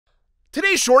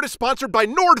Today's short is sponsored by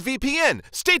NordVPN.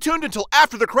 Stay tuned until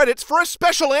after the credits for a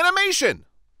special animation.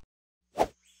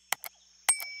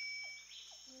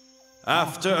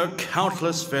 After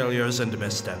countless failures and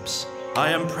missteps,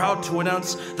 I am proud to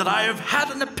announce that I have had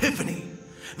an epiphany.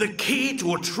 The key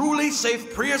to a truly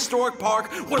safe prehistoric park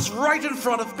was right in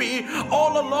front of me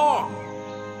all along.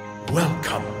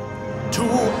 Welcome to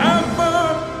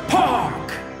Amber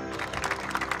Park!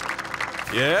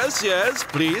 Yes, yes,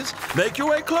 please. Make your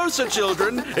way closer,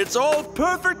 children. It's all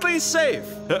perfectly safe.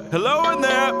 Hello in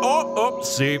there. Oh,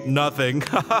 see, nothing.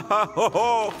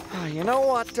 You know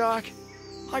what, Doc?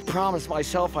 I promised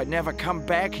myself I'd never come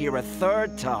back here a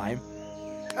third time.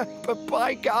 But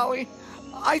by golly,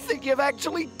 I think you've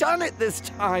actually done it this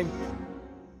time.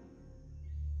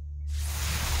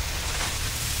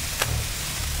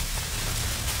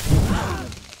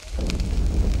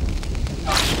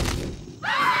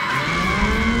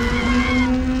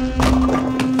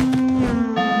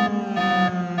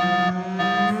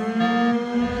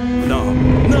 No.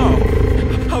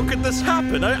 How could this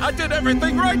happen? I did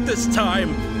everything right this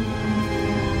time.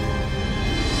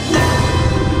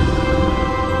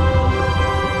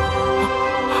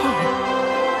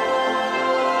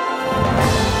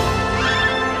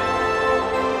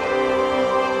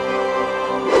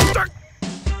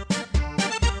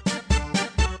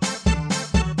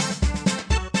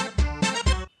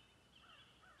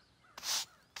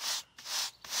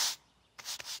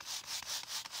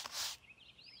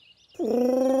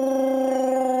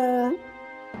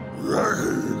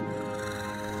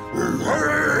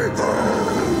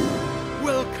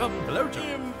 Welcome. Hello,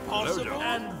 Jim. Impossible.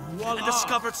 And voila. I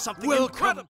discovered something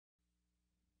incredible.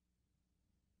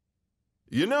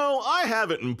 You know, I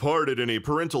haven't imparted any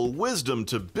parental wisdom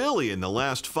to Billy in the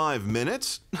last 5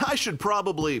 minutes. I should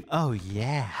probably... Oh,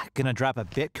 yeah. Gonna drop a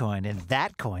Bitcoin in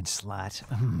that coin slot.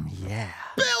 Yeah.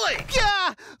 Billy!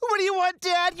 Yeah! What do you want,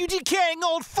 Dad? You decaying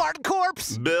old fart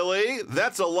corpse? Billy,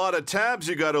 that's a lot of tabs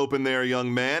you got open there,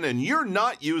 young man, and you're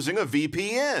not using a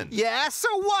VPN. Yeah, so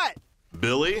what?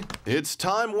 Billy, it's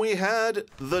time we had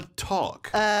the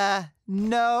talk.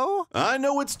 No? I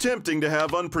know it's tempting to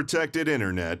have unprotected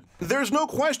internet. There's no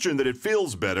question that it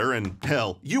feels better, and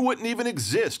hell, you wouldn't even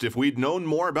exist if we'd known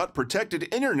more about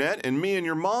protected internet in me and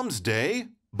your mom's day.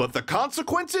 But the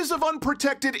consequences of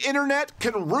unprotected internet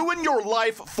can ruin your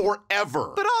life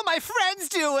forever. But all my friends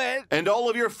do it! And all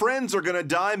of your friends are gonna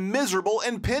die miserable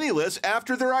and penniless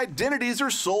after their identities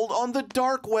are sold on the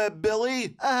dark web,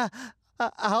 Billy.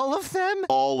 All of them?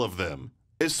 All of them.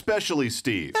 Especially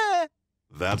Steve.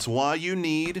 That's why you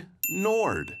need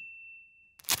Nord.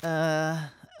 Now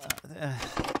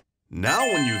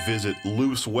when you visit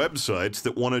loose websites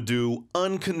that want to do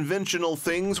unconventional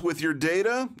things with your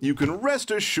data, you can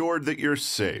rest assured that you're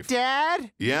safe.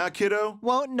 Dad? Yeah, kiddo?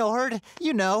 Won't Nord,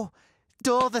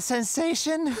 dull the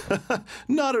sensation?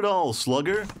 Not at all,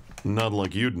 slugger. Not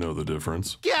like you'd know the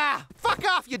difference. Yeah, fuck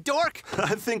off, you dork!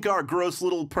 I think our gross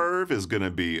little perv is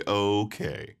gonna be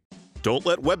okay. Don't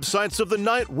let websites of the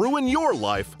night ruin your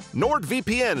life.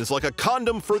 NordVPN is like a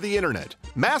condom for the internet.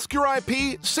 Mask your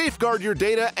IP, safeguard your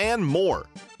data, and more.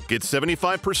 Get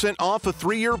 75% off a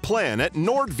 3-year plan at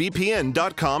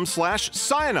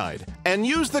nordvpn.com/cyanide and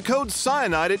use the code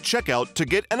cyanide at checkout to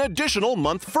get an additional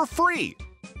month for free.